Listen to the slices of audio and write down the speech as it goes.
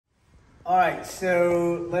All right,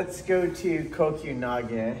 so let's go to Kokyu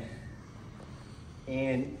Nage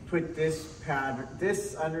and put this pattern,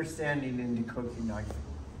 this understanding into Kokyu Nage.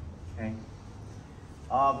 Okay.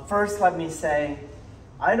 First, let me say,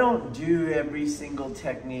 I don't do every single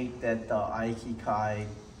technique that the Aikikai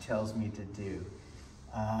tells me to do.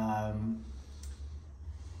 I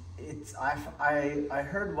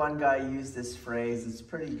heard one guy use this phrase. It's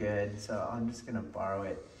pretty good, so I'm just gonna borrow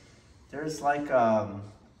it. There's like a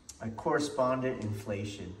correspondent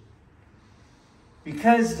inflation.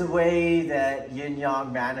 Because the way that yin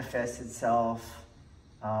yang manifests itself,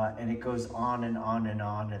 and it goes on and on and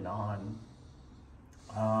on and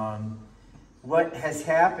on. What has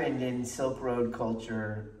happened in Silk Road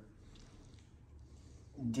culture,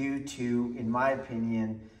 due to, in my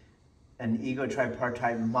opinion, an ego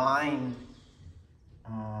tripartite mind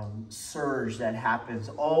surge that happens,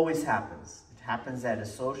 always happens. It happens at a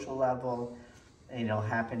social level, and it'll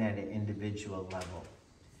happen at an individual level.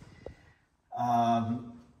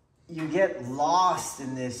 You get lost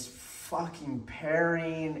in this fucking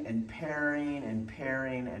pairing and pairing and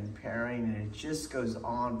pairing and pairing, and it just goes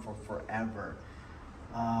on for forever.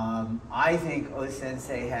 I think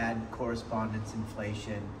O-sensei had correspondence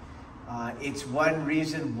inflation. It's one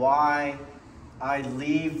reason why I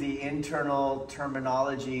leave the internal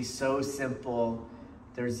terminology so simple.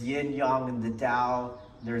 There's yin yang in the Tao,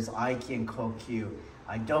 there's Aiki and Kokyu.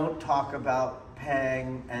 I don't talk about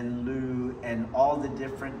Peng and Lu and all the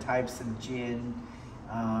different types of Jin.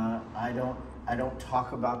 I don't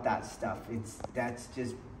talk about that stuff. That's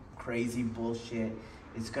just crazy bullshit.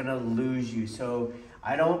 It's gonna lose you. So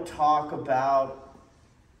I don't talk about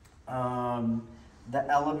the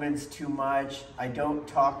elements too much. I don't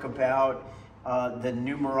talk about the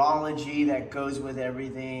numerology that goes with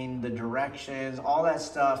everything, the directions, all that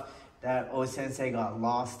stuff that O-sensei got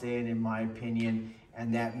lost in my opinion,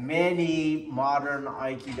 and that many modern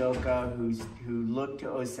Aikidoka who look to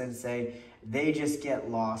O-sensei, they just get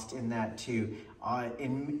lost in that too.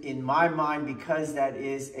 In my mind, because that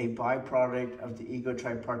is a byproduct of the ego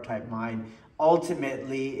tripartite mind,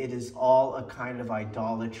 ultimately it is all a kind of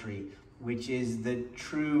idolatry, which is the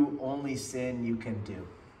true only sin you can do.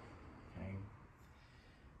 Okay?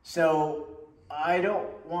 So I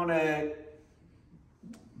don't want to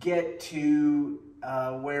get to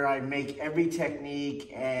where I make every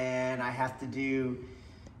technique and I have to do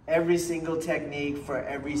every single technique for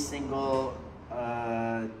every single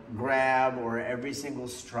grab or every single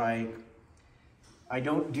strike. I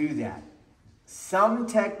don't do that. Some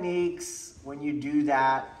techniques, when you do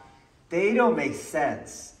that, they don't make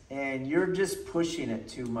sense and you're just pushing it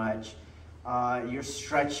too much. You're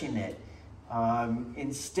stretching it.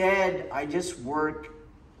 Instead, I just work,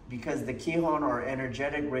 because the Kihon are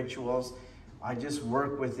energetic rituals, I just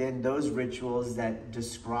work within those rituals that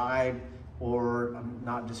describe, or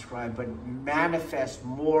not describe, but manifest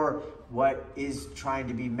more what is trying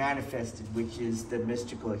to be manifested, which is the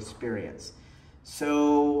mystical experience.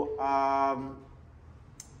 So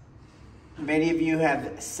many of you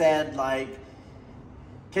have said, like,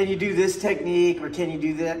 can you do this technique or can you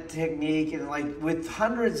do that technique? And like with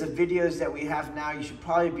hundreds of videos that we have now, you should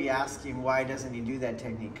probably be asking, why doesn't he do that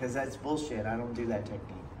technique? Because that's bullshit. I don't do that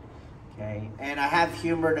technique. Okay. And I have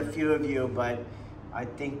humored a few of you, but I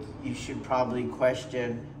think you should probably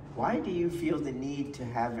question, why do you feel the need to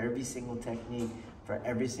have every single technique for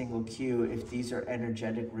every single cue if these are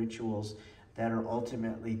energetic rituals that are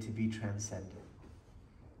ultimately to be transcended?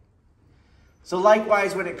 So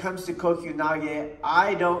likewise, when it comes to Kokyu Nage,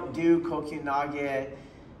 I don't do Kokyu Nage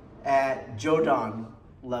at Jodan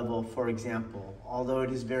level, for example, although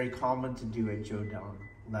it is very common to do at Jodan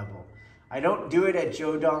level. I don't do it at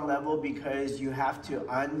Jodan level because you have to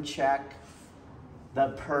uncheck the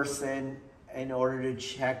person in order to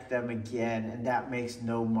check them again, and that makes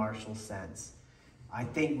no martial sense. I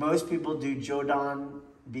think most people do Jodan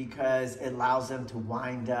because it allows them to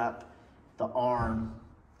wind up the arm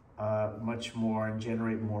much more and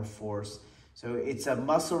generate more force. So it's a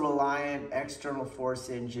muscle-reliant external force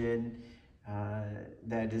engine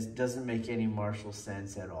that doesn't make any martial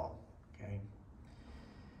sense at all. Okay.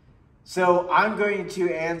 So I'm going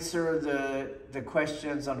to answer the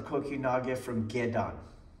questions on Kokyu Nage from Gedan.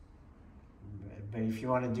 But if you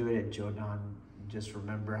want to do it at Jodan, just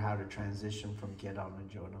remember how to transition from Gedan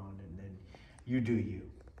to Jodan, and then you do you.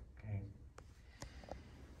 Okay.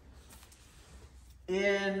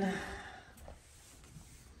 In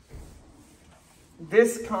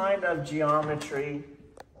this kind of geometry,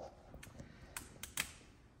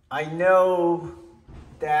 I know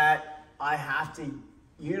that I have to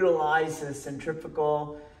utilize the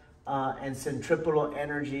centrifugal and centripetal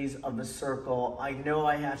energies of a circle, I know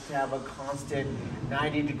I have to have a constant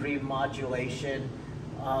 90-degree modulation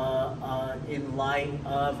in light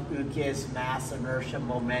of uke's mass, inertia,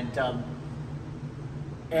 momentum.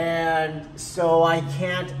 And so I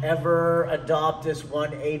can't ever adopt this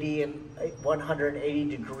 180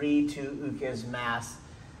 degree to uke's mass,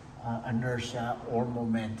 inertia, or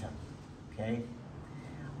momentum, okay?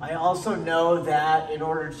 I also know that in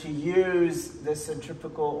order to use the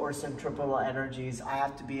centrifugal or centripetal energies, I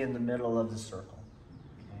have to be in the middle of the circle.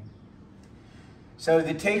 Okay? So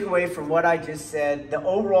the takeaway from what I just said, the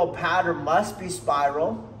overall pattern must be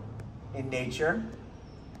spiral in nature,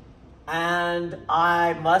 and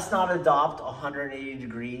I must not adopt a 180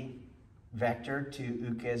 degree vector to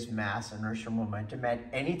uke's mass, inertia, momentum at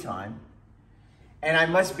any time, and I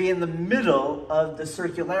must be in the middle of the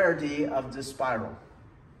circularity of the spiral.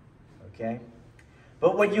 Okay,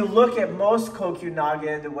 but when you look at most Kokyu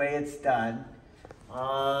Nage, the way it's done,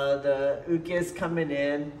 the uke is coming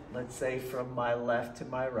in, let's say from my left to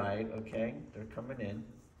my right, okay? They're coming in.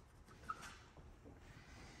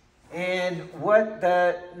 And what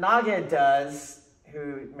the Nage does,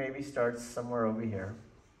 who maybe starts somewhere over here,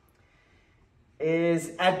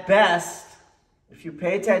 is at best, if you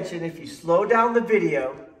pay attention, if you slow down the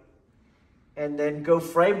video and then go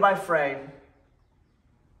frame by frame,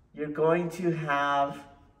 you're going to have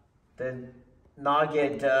the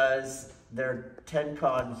Nage does their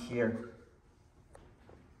tenkan here.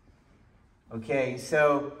 Okay,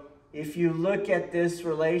 so if you look at this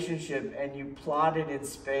relationship and you plot it in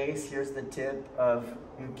space, here's the tip of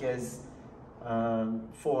uke's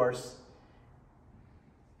force.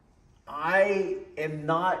 I am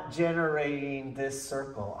not generating this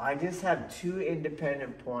circle. I just have two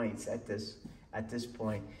independent points at this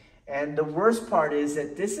point. And the worst part is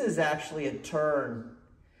that this is actually a turn.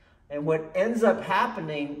 And what ends up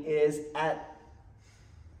happening is at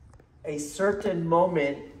a certain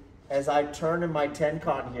moment, as I turn in my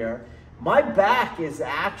tenkan here, my back is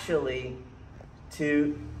actually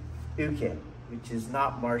to uke, which is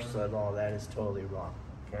not martial at all. That is totally wrong,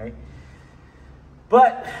 okay?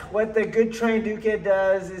 But what the good trained uke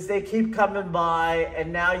does is they keep coming by,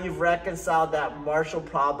 and now you've reconciled that martial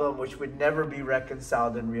problem, which would never be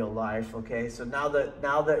reconciled in real life, okay? So now the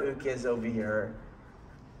uke is over here,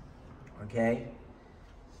 okay?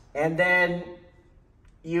 And then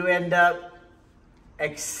you end up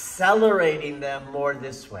accelerating them more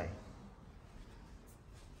this way.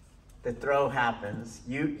 The throw happens.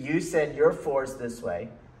 You send your force this way.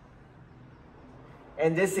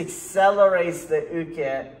 And this accelerates the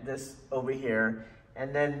uke, this over here.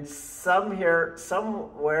 And then somewhere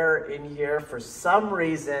in here, for some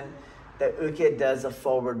reason, the uke does a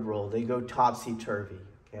forward roll. They go topsy-turvy,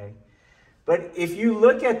 okay? But if you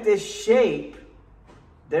look at this shape,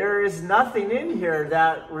 there is nothing in here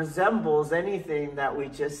that resembles anything that we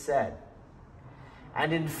just said.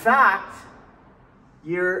 And in fact,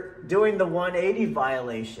 you're doing the 180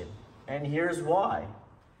 violation. And here's why.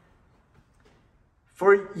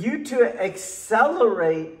 For you to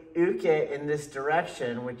accelerate uke in this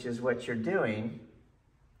direction, which is what you're doing,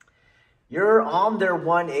 you're on their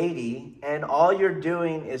 180, and all you're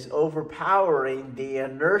doing is overpowering the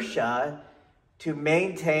inertia to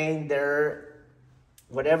maintain their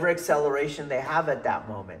whatever acceleration they have at that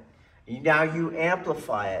moment. Now you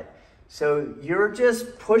amplify it. So you're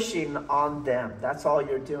just pushing on them. That's all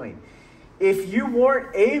you're doing. If you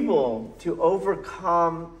weren't able to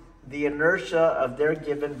overcome the inertia of their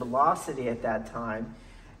given velocity at that time,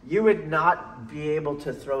 you would not be able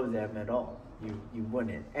to throw them at all. You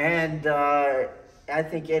wouldn't. And I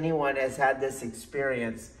think anyone has had this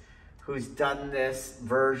experience who's done this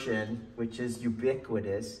version, which is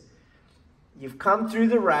ubiquitous. You've come through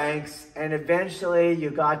the ranks, and eventually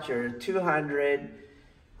you got your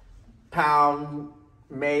 200-pound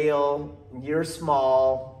male, you're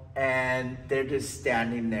small, and they're just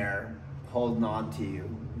standing there holding on to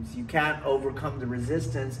you. So you can't overcome the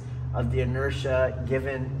resistance of the inertia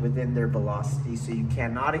given within their velocity, so you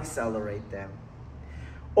cannot accelerate them.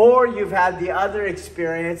 Or you've had the other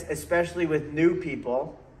experience, especially with new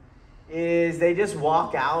people, is they just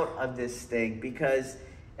walk out of this thing because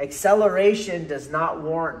acceleration does not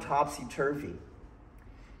warrant topsy-turvy.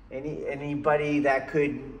 Anybody that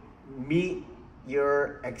could meet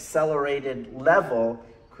your accelerated level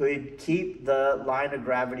could keep the line of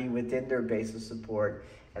gravity within their base of support,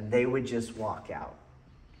 and they would just walk out.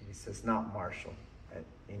 Okay, so it's not martial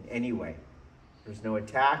in any way. There's no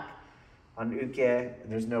attack on uke.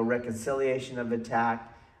 There's no reconciliation of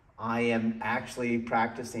attack. I am actually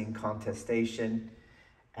practicing contestation.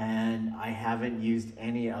 and I haven't used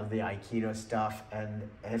any of the Aikido stuff, and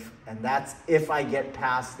that's if I get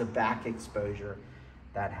past the back exposure,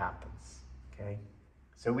 that happens, okay?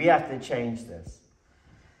 So we have to change this.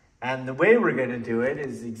 And the way we're gonna do it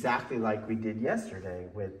is exactly like we did yesterday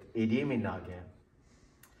with Irimi Nage.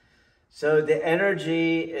 So the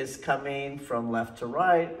energy is coming from left to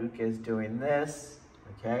right. Uke is doing this,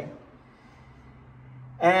 okay?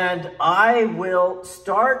 And I will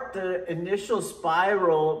start the initial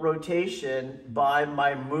spiral rotation by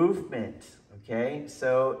my movement, okay?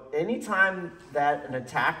 So anytime that an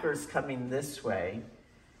attacker is coming this way,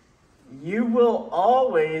 you will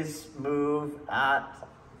always move at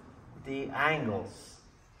the angles,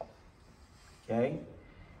 okay?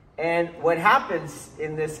 And what happens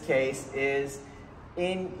in this case is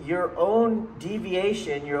in your own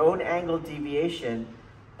deviation, your own angle deviation,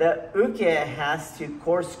 the uke has to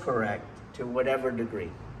course correct to whatever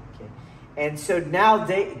degree, okay? And so now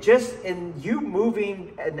they, just in you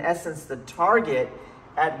moving, in essence, the target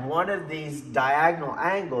at one of these diagonal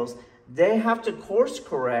angles, they have to course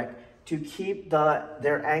correct to keep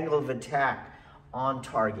their angle of attack on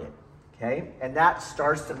target, okay? And that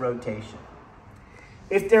starts the rotation.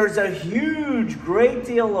 If there's a huge, great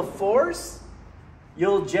deal of force,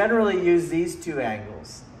 you'll generally use these two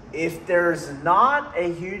angles. If there's not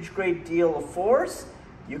a huge, great deal of force,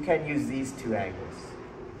 you can use these two angles,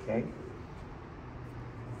 okay?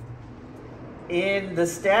 In the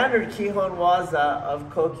standard Kihon Waza of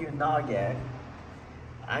Kokyu Nage,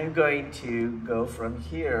 I'm going to go from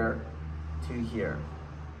here to here,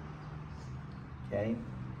 okay?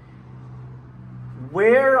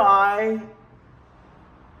 Where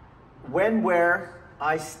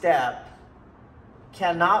I step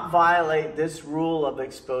cannot violate this rule of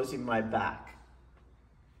exposing my back.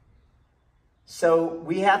 So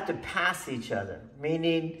we have to pass each other,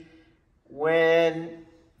 meaning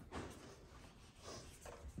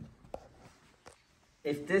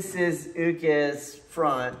if this is Uke's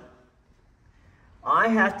front, I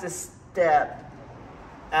have to step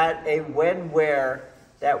at a when-where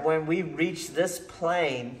that when we reach this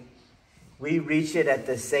plane, we reach it at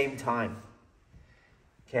the same time,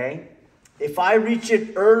 okay? If I reach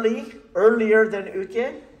it earlier than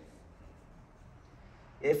uke,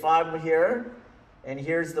 if I'm here, and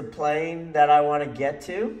here's the plane that I want to get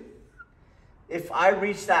to, if I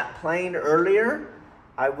reach that plane earlier,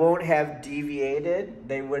 I won't have deviated.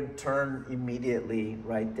 They would turn immediately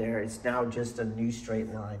right there. It's now just a new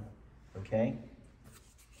straight line, okay?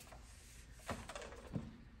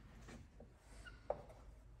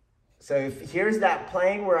 So if here's that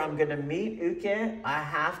plane where I'm gonna meet uke, I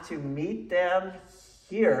have to meet them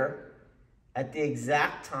here at the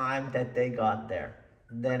exact time that they got there.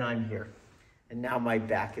 Then I'm here. And now my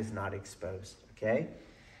back is not exposed, okay?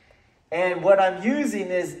 And what I'm using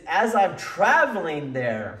is, as I'm traveling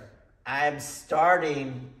there, I'm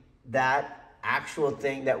starting that actual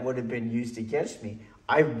thing that would have been used against me.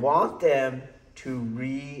 I want them to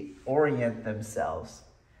reorient themselves.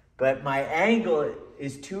 But my angle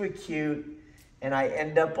is too acute, and I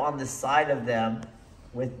end up on the side of them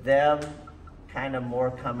with them kind of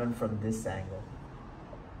more coming from this angle.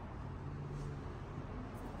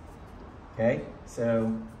 Okay,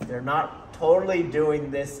 so they're not totally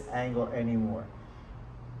doing this angle anymore.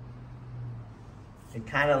 It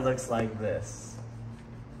kind of looks like this.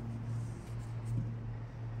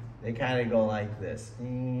 They kind of go like this.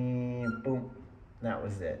 Boom, that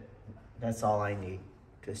was it. That's all I need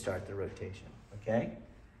to start the rotation, okay?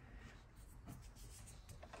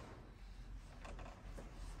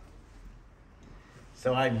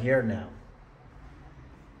 So I'm here now.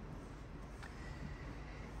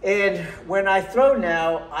 And when I throw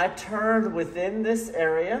now, I turn within this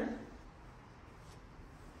area,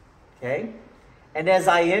 okay? And as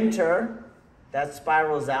I enter, that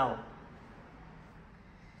spirals out.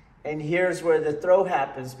 And here's where the throw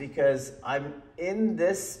happens, because I'm in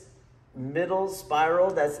this middle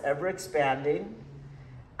spiral that's ever expanding,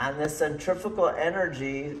 and the centrifugal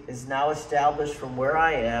energy is now established from where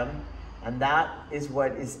I am, and that is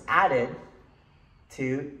what is added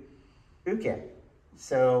to uke.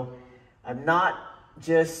 So I'm not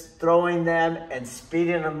just throwing them and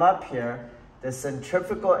speeding them up here. The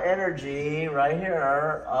centrifugal energy right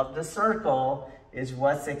here of the circle is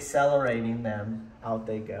what's accelerating them. Out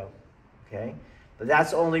they go, okay? But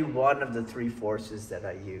that's only one of the three forces that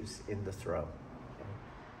I use in the throw. Okay?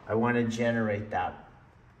 I want to generate that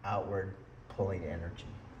outward pulling energy.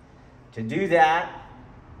 To do that,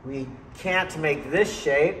 we can't make this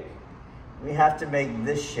shape. We have to make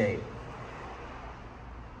this shape.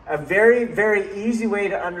 A very, very easy way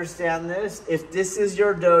to understand this, if this is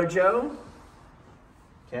your dojo,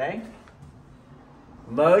 okay?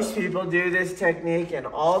 Most people do this technique and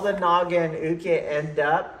all the Nage and Uke end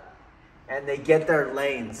up and they get their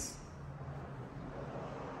lanes.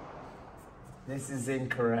 This is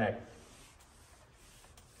incorrect.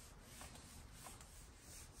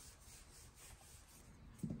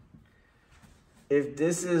 If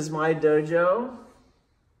this is my dojo,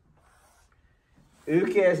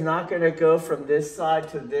 Uke is not going to go from this side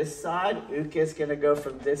to this side. Uke is going to go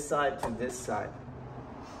from this side to this side.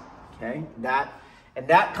 Okay?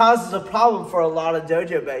 That causes a problem for a lot of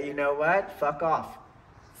dojo, but you know what? Fuck off.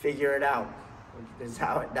 Figure it out.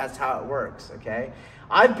 That's how it works, okay?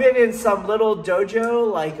 I've been in some little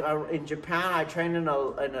dojo, like in Japan, I trained in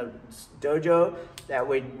a dojo that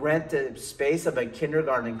would rent the space of a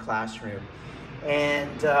kindergarten classroom.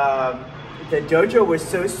 And the dojo was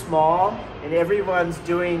so small, and everyone's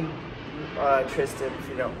doing, Tristan, if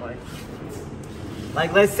you don't mind.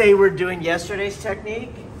 Like, let's say we're doing yesterday's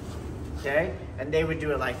technique, okay? And they would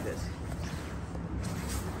do it like this.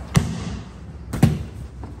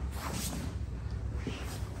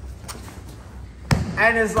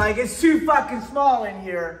 And it's like, it's too fucking small in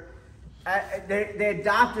here. They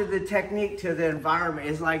adopted the technique to the environment.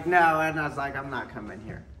 It's like, no, and I was like, I'm not coming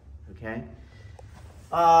here, okay?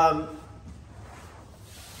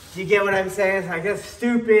 Do you get what I'm saying? It's like, that's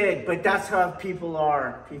stupid, but that's how people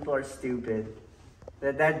are. People are stupid.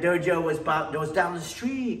 That dojo was down the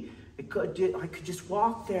street. I could just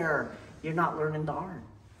walk there. You're not learning the art.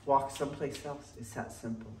 Walk someplace else. It's that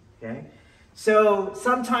simple, okay? So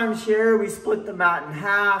sometimes here we split the mat in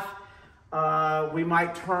half. We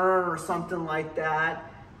might turn or something like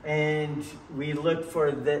that. And we look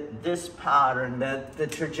for this pattern. The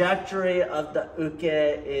trajectory of the uke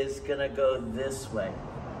is gonna go this way,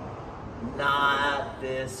 not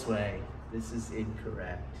this way. This is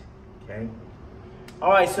incorrect, okay? All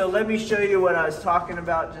right, so let me show you what I was talking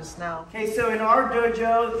about just now. Okay, so in our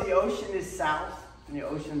dojo, the ocean is south, and the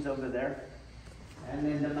ocean's over there. And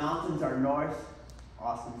then the mountains are north.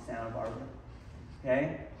 Awesome, Santa Barbara,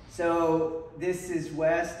 okay? So this is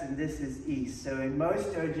west and this is east. So in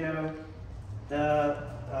most dojo,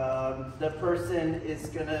 the person is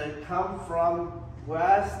gonna come from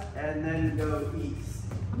west and then go east.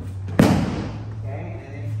 Okay,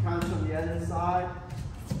 and if he comes from the other side,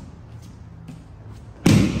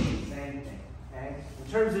 same thing. Okay,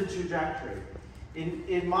 in terms of trajectory,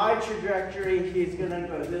 in my trajectory, he's gonna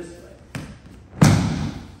go this way.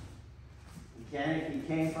 Okay, if he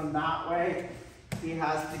came from that way, he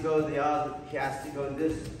has to go the other, he has to go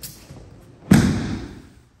this way.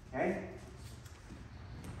 Okay?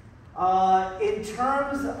 In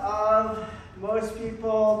terms of most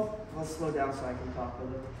people, let's slow down so I can talk a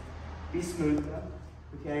little. Be smooth though.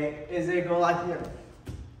 Okay? Is it go like here?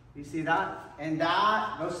 You see that? And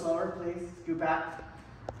that, go slower please, scoot back.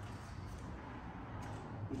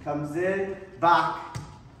 He comes in, back.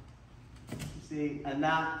 You see, and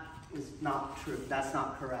that is not true. That's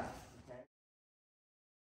not correct.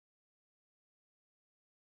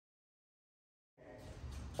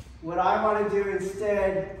 What I want to do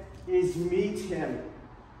instead is meet him.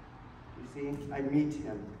 You see, I meet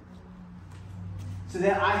him. So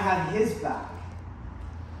that I have his back.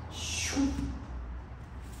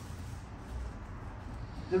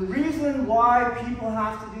 The reason why people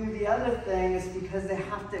have to do the other thing is because they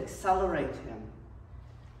have to accelerate him.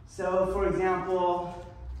 So, for example,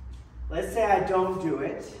 let's say I don't do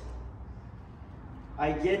it.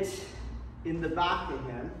 I get in the back of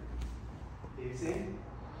him. Do you see?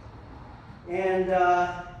 And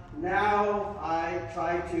now I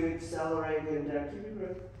try to accelerate him down. Keep your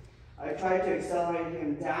grip. I try to accelerate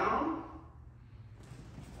him down.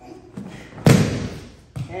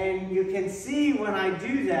 And you can see when I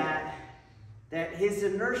do that, that his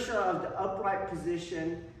inertia of the upright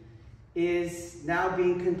position is now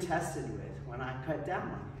being contested with when I cut down on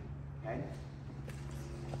him,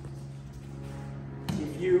 okay?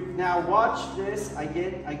 If you now watch this, I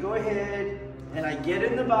go ahead and I get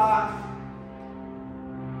in the back,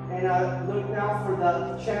 and I look now for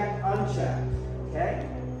the checked, unchecked, okay?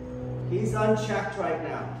 He's unchecked right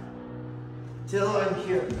now. Till I'm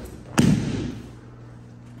here.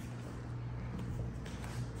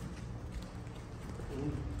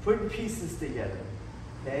 Putting pieces together,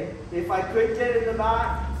 okay? If I could get in the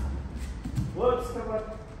back, whoops, come on.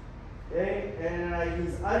 Okay, and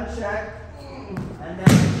he's unchecked, and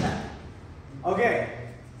then checked. Okay,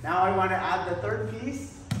 now I want to add the third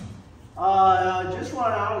piece. Just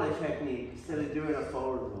run out of the technique instead of doing a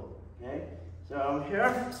forward roll, okay? So I'm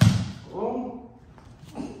here, boom.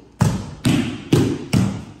 I'm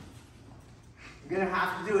gonna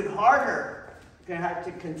have to do it harder. I'm gonna have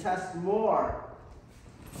to contest more.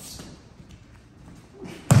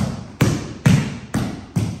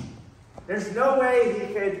 There's no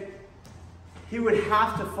way he would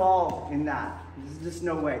have to fall in that. There's just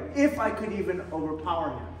no way. If I could even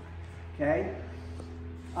overpower him, okay?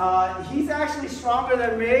 He's actually stronger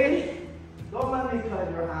than me. Don't let me cut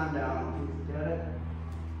your hand down. Get it?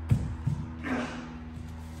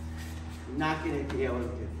 You're not gonna be able to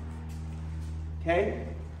do it. Okay?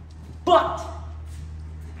 But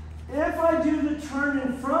if I do the turn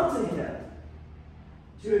in front of him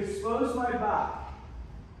to expose my back,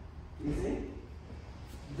 you see?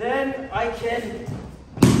 Then I can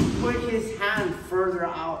put his hand further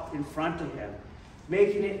out in front of him,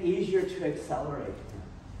 making it easier to accelerate.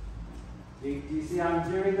 Do you see how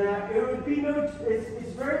I'm doing that? It would be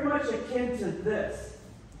it's very much akin to this.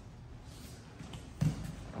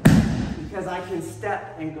 Because I can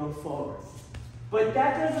step and go forward. But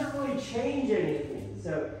that doesn't really change anything.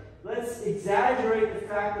 So let's exaggerate the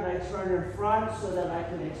fact that I turn in front so that I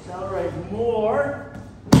can accelerate more.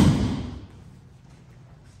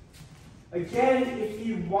 Again, if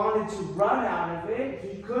he wanted to run out of it,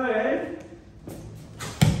 he could.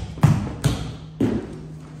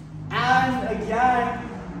 And again,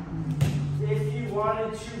 if he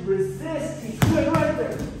wanted to resist, he could right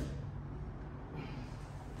there.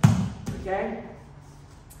 Okay?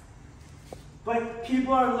 But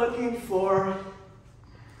people are looking for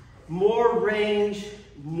more range,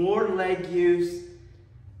 more leg use,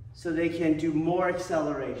 so they can do more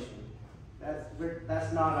acceleration.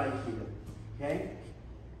 That's not Aikido. Okay?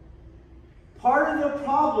 Part of the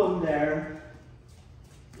problem there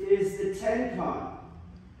is the Tenkan.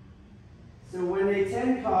 So when they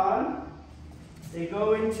Tenkan, they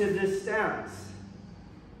go into this stance.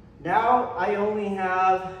 Now I only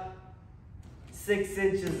have 6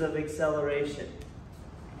 inches of acceleration.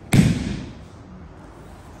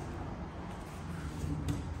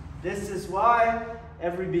 This is why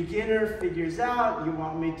every beginner figures out you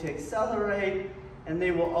want me to accelerate, and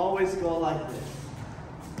they will always go like this.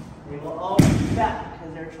 They will always step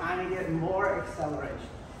because they're trying to get more acceleration.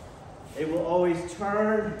 They will always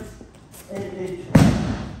turn and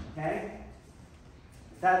turn. Okay?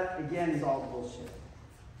 That again is all bullshit.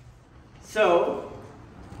 So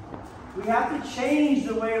we have to change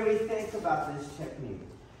the way we think about this technique.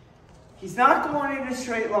 He's not going in a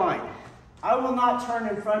straight line. I will not turn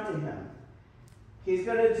in front of him. He's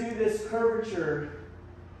going to do this curvature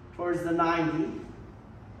towards the 90.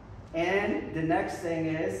 And the next thing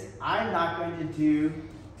is, I'm not going to do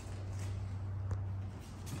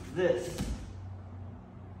this.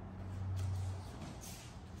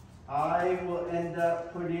 I will end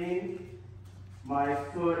up putting my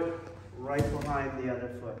foot right behind the other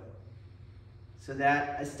foot. So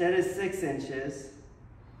that instead of 6 inches,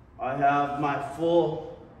 I have my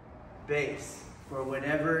full base for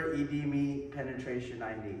whatever ED penetration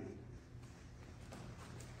I need.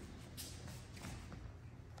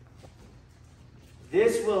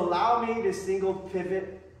 This will allow me to single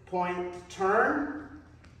pivot point turn.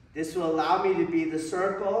 This will allow me to be the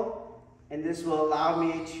circle, and this will allow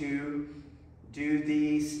me to do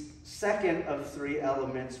the second of 3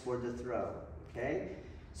 elements for the throw. Okay?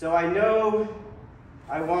 So I know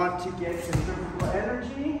I want to get centrifugal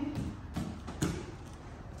energy.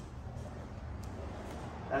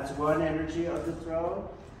 That's one energy of the throw.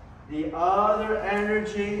 The other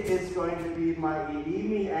energy is going to be my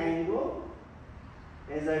Irimi angle.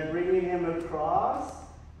 As I'm bringing him across,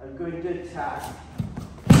 I'm going to attack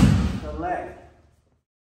the leg.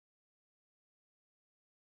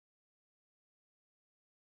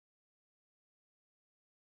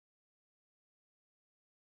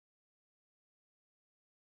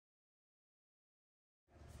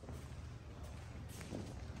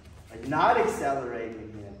 I'm not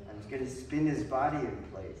accelerating him. I'm going to spin his body in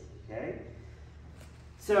place, okay?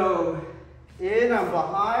 So, in, I'm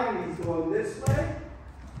behind, he's going this way.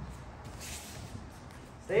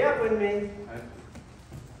 Stay up with me.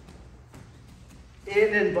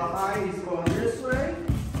 In and behind, he's going this way.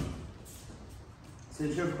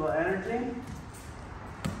 Centrifugal energy.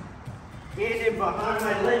 In and behind,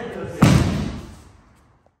 my leg goes in.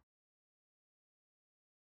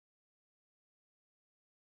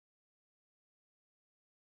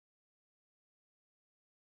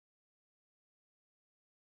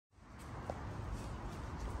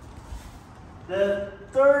 The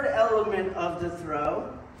third element of the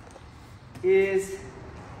throw is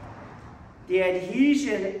the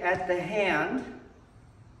adhesion at the hand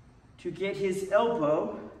to get his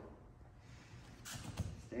elbow,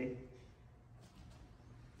 stay,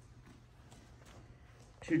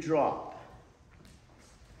 to drop.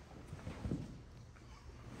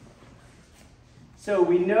 So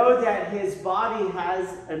we know that his body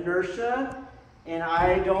has inertia and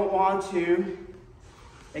I don't want to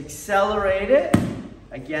accelerate it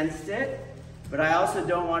against it, but I also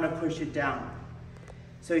don't want to push it down.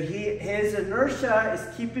 So his inertia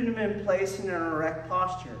is keeping him in place in an erect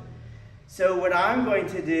posture. So what I'm going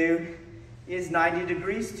to do is 90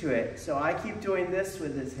 degrees to it. So I keep doing this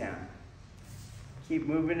with his hand. Keep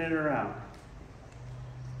moving it around.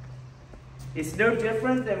 It's no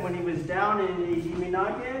different than when he was down in the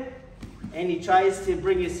Nage and he tries to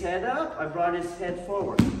bring his head up. I brought his head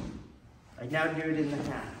forward. I now do it in the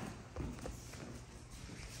hand.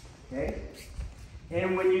 Okay?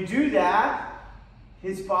 And when you do that,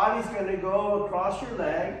 his body's going to go across your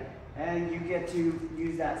leg, and you get to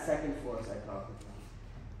use that second force I talked about.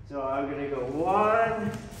 So I'm going to go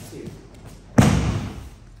 1, 2.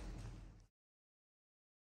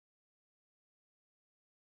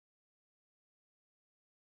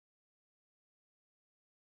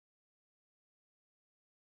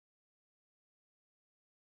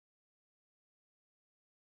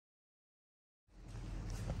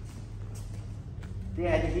 The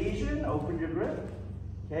adhesion, open your grip.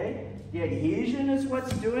 Okay? The adhesion is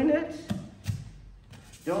what's doing it.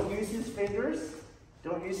 Don't use his fingers.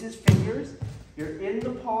 Don't use his fingers. You're in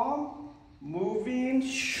the palm, moving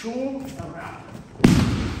around.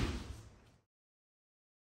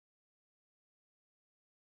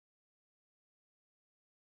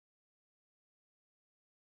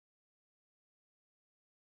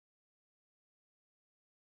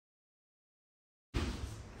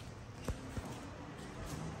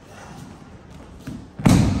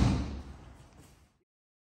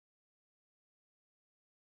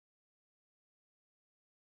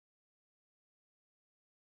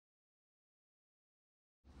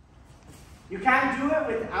 You can't do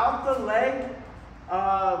it without the leg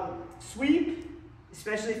sweep,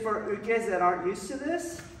 especially for ukes that aren't used to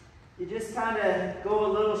this. You just kind of go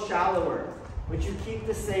a little shallower, but you keep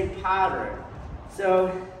the same pattern.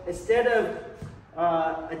 So instead of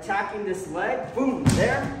attacking this leg, boom,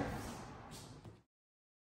 there.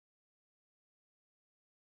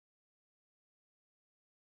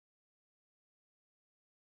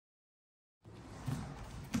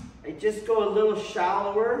 I just go a little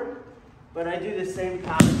shallower, but I do the same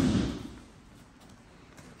pattern.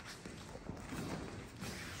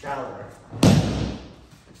 Shallower.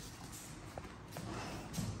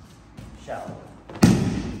 Shallower.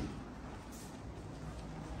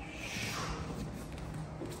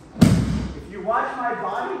 If you watch my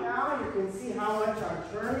body now, you can see how much I'm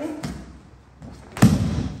turning.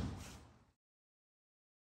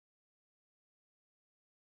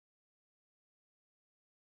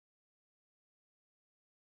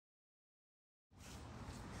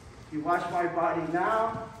 If you watch my body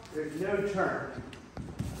now, there's no turn.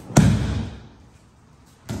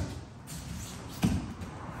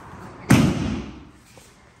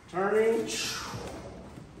 Turning.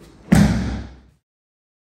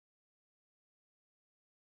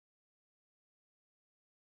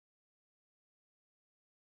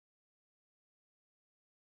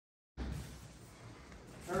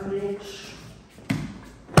 Turning.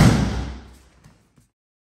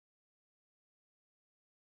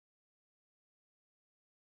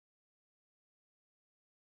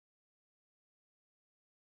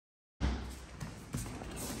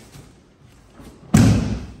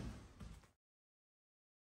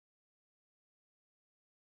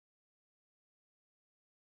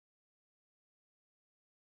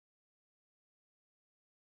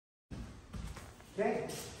 Okay,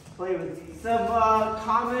 play with these. Some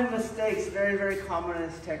common mistakes, very, very common in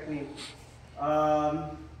this technique.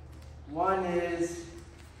 One is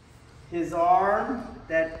his arm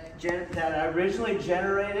that originally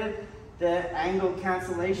generated the angle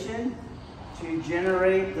cancellation to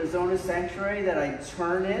generate the zone of sanctuary that I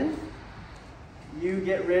turn in. You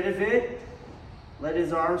get rid of it, let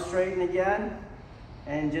his arm straighten again,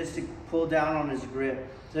 and just to pull down on his grip.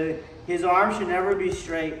 So his arm should never be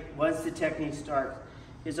straight once the technique starts.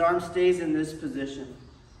 His arm stays in this position,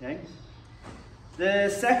 okay? The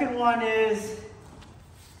second one is,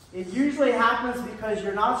 it usually happens because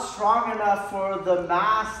you're not strong enough for the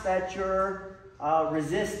mass that you're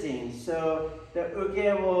resisting. So the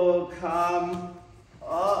uke will come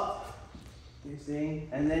up, you see,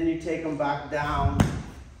 and then you take them back down.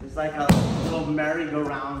 It's like a little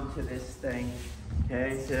merry-go-round to this thing.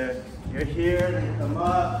 Okay, so you're here, then you come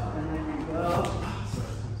up, and then you go.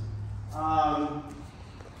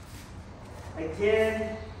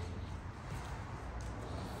 Again,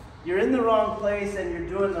 you're in the wrong place and you're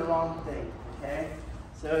doing the wrong thing, okay?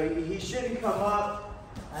 So he shouldn't come up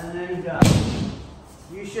and then go.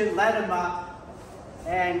 You should let him up,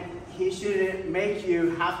 and he shouldn't make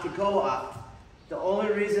you have to go up. The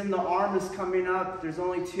only reason the arm is coming up, there's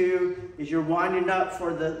only two, is you're winding up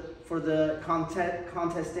for the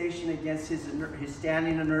contestation against his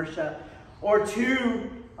standing inertia. Or two,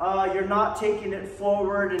 you're not taking it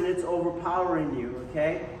forward and it's overpowering you,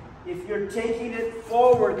 okay? If you're taking it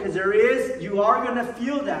forward, because you are going to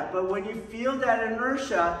feel that, but when you feel that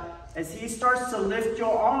inertia, as he starts to lift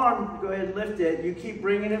your arm, go ahead and lift it, you keep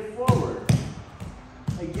bringing it forward.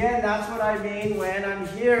 Again, that's what I mean when I'm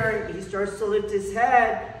here, he starts to lift his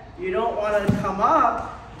head, you don't want to come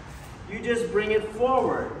up, you just bring it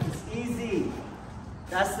forward. It's easy.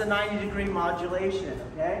 That's the 90-degree modulation,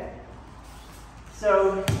 okay?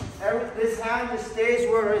 So this hand just stays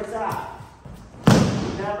where it's at.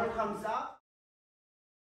 It never comes up.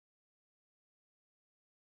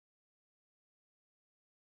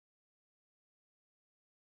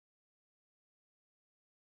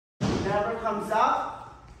 It never comes up.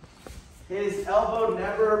 His elbow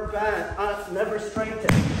never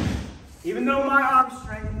strengthens. Even though my arm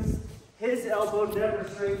straightens, his elbow never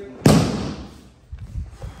straightens.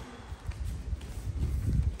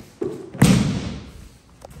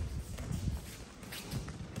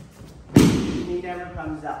 He never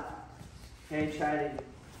comes up. Okay, try it.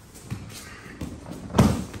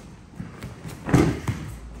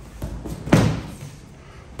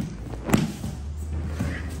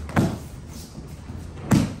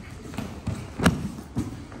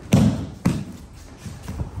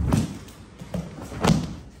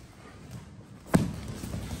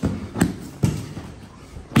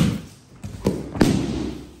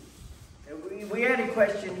 We had a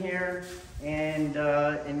question here, and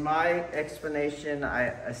in my explanation,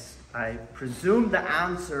 I presumed the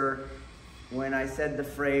answer when I said the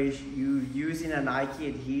phrase, you using a Nike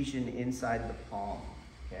adhesion inside the palm,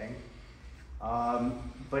 okay?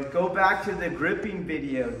 But go back to the gripping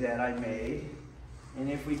video that I made, and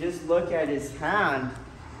if we just look at his hand,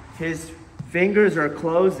 his fingers are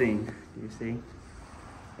closing, do you see?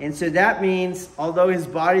 And so that means, although his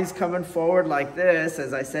body's coming forward like this,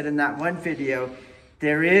 as I said in that one video,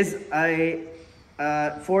 there is a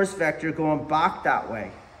force vector going back that way.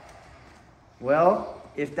 Well,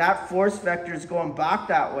 if that force vector is going back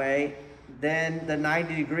that way, then the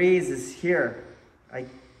 90 degrees is here. I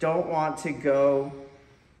don't want to go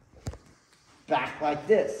back like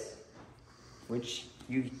this, which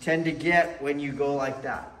you tend to get when you go like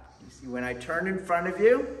that. You see, when I turn in front of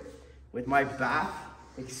you with my back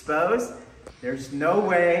exposed, there's no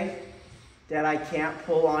way that I can't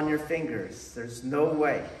pull on your fingers. There's no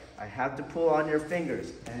way. I have to pull on your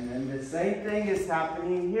fingers. And then the same thing is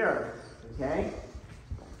happening here, okay?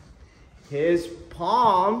 His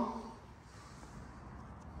palm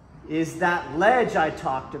is that ledge I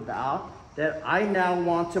talked about that I now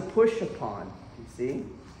want to push upon, you see?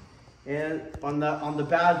 And on the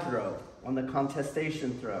bad throw, on the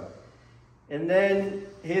contestation throw. And then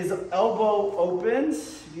his elbow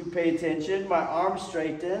opens, if you pay attention, my arm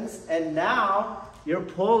straightens, and now you're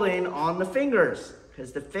pulling on the fingers,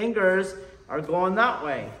 because the fingers are going that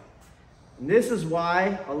way. And this is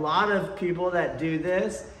why a lot of people that do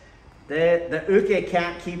this, the uke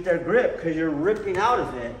can't keep their grip, because you're ripping out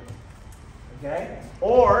of it, okay?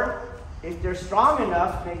 Or, if they're strong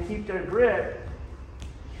enough and keep their grip,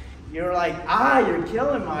 you're like, you're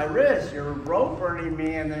killing my wrist, you're rope burning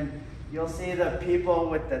me, and then you'll see the people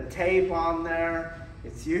with the tape on there.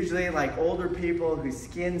 It's usually like older people whose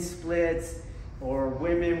skin splits, or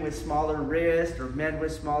women with smaller wrists, or men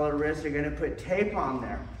with smaller wrists are gonna put tape on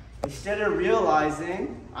there. Instead of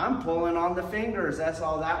realizing, I'm pulling on the fingers, that's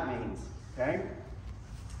all that means, okay?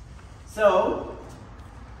 So,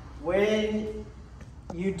 when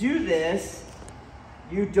you do this,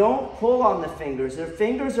 you don't pull on the fingers. The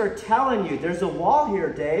fingers are telling you, there's a wall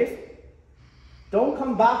here, Dave. Don't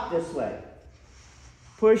come back this way.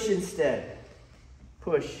 Push instead.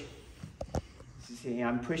 Push. You see,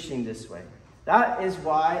 I'm pushing this way. That is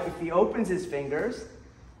why, if he opens his fingers,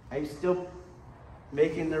 I'm still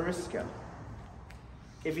making the wrist go.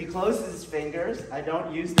 If he closes his fingers, I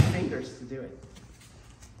don't use the fingers to do it.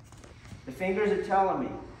 The fingers are telling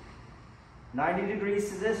me, 90 degrees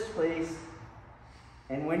to this, please.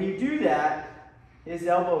 And when you do that, his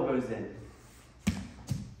elbow goes in.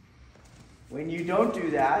 When you don't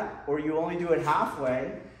do that, or you only do it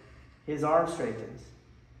halfway, his arm straightens.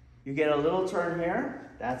 You get a little turn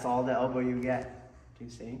here, that's all the elbow you get, do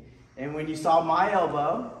you see? And when you saw my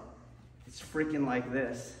elbow, it's freaking like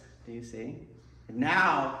this, do you see? And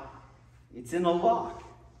now, it's in a lock.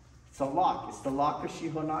 It's a lock, it's the lock of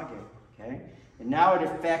Shiho Nage, okay? And now it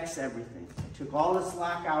affects everything. It took all the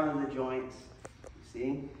slack out of the joints, you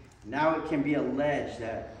see? Now it can be a ledge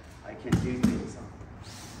that I can do things on.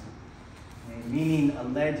 Okay? Meaning a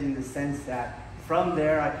ledge in the sense that from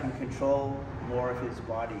there I can control more of his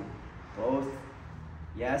body. Both,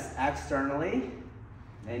 yes, externally,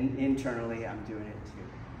 and internally I'm doing it too.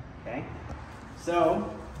 Okay?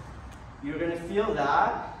 So, you're going to feel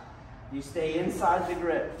that. You stay inside the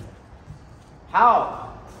grip.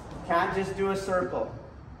 How? You can't just do a circle.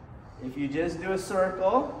 If you just do a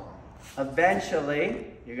circle, eventually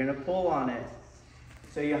you're going to pull on it.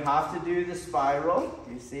 So you have to do the spiral,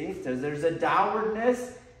 you see? So there's a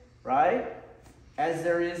downwardness, right? As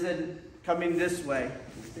there is a coming this way,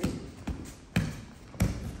 you see?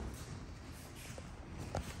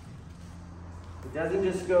 It doesn't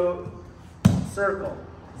just go circle.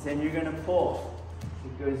 Then you're going to pull.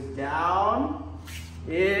 It goes down,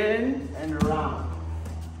 in, and around.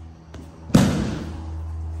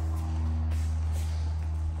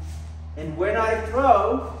 And when I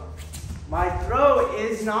throw, my throw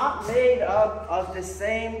is not made up of the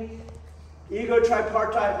same ego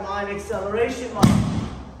tripartite mind acceleration mind.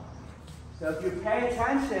 So if you pay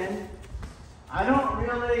attention, I don't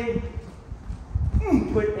really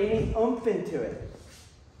put any oomph into it.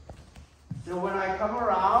 So when I come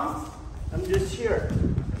around, I'm just here.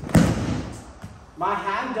 My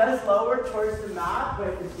hand does lower towards the mat, but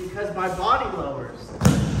it's because my body lowers.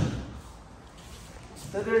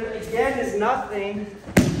 So there, again, is nothing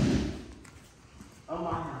on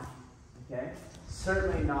my hand, okay?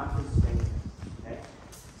 Certainly not his fingers, okay?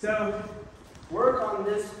 So work on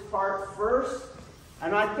this part first,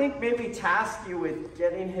 and I think maybe task you with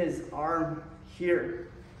getting his arm here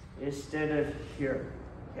instead of here,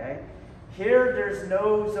 okay? Here, there's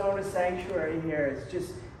no zone of sanctuary here. It's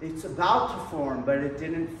just, it's about to form, but it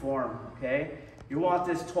didn't form, okay? You want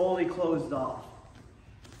this totally closed off.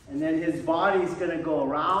 And then his body's gonna go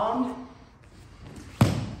around.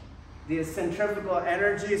 The centrifugal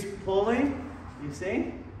energy is pulling, you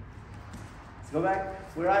see? Let's go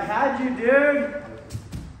back where I had you, dude.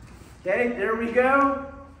 Okay, there we go.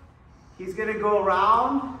 He's gonna go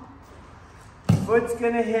around. Foot's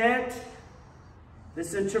gonna hit. The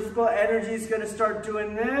centrifugal energy is going to start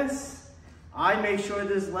doing this. I make sure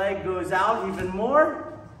this leg goes out even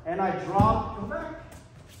more, and I drop. Go back.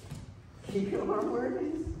 Keep your arm where it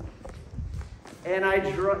is. And I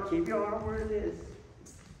drop. Keep your arm where it is.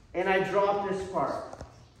 And I drop this part.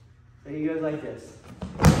 So he goes like this.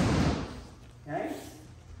 Okay?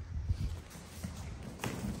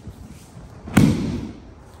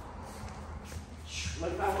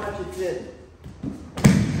 Look how much it did.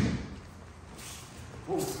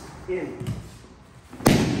 In.